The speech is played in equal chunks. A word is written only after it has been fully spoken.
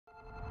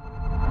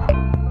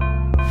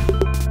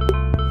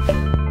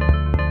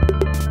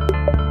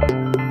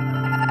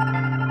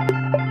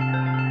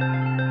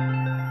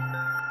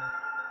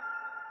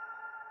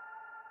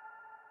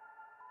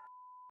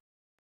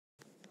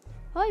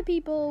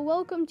people,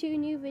 welcome to a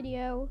new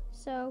video.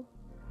 So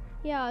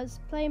yeah, I was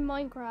playing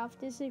Minecraft.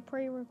 This is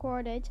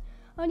pre-recorded,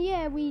 and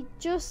yeah, we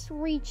just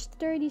reached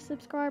 30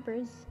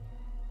 subscribers.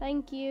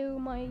 Thank you,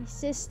 my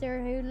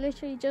sister, who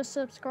literally just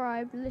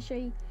subscribed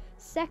literally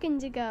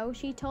seconds ago.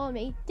 She told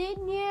me,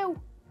 didn't you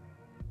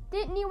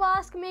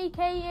ask me,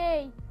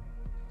 KE?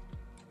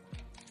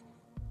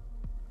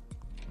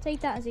 Take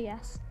that as a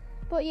yes.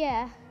 But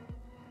yeah,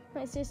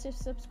 my sister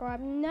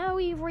subscribed. Now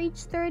we've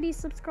reached 30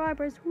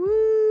 subscribers.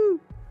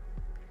 Woo!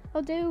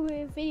 I'll do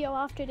a video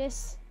after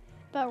this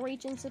about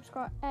reaching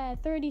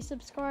 30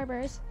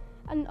 subscribers.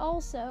 And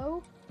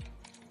also,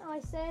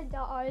 I said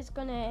that I was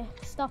gonna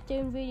stop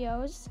doing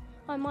videos.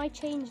 I might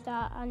change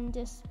that and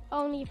just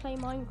only play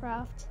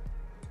Minecraft.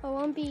 I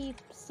won't be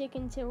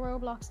sticking to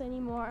Roblox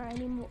anymore.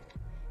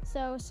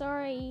 So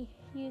sorry,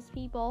 you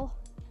people.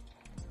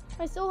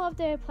 I still have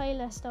the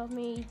playlist of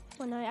me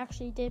when I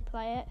actually did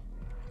play it.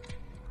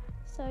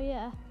 So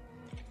yeah,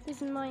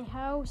 this is my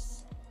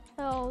house.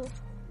 I'll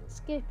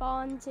skip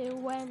on to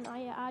when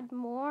I add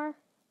more,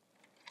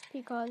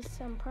 because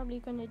I'm probably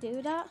gonna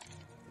do that.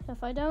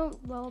 If I don't,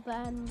 well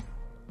then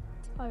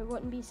I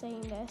wouldn't be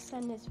saying this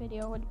and this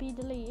video would be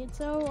deleted.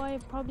 So I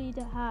probably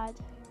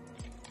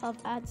I'll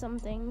add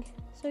something.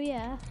 So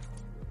yeah,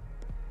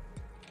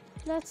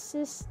 let's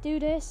just do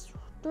this.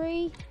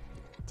 3,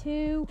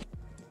 2,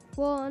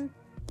 1.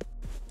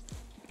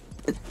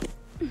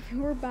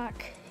 We're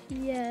back.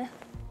 Yeah.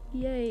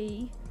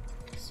 Yay.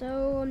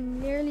 So I'm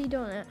nearly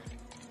done it.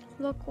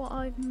 Look what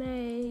I've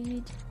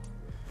made.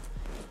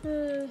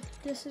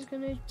 This is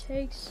gonna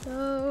take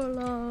so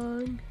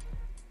long.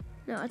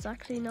 No, it's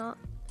actually not.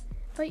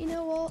 But you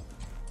know what?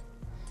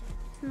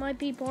 It might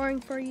be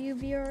boring for you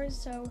viewers,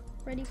 so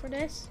ready for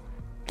this?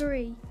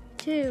 3,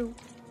 2,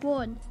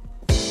 1.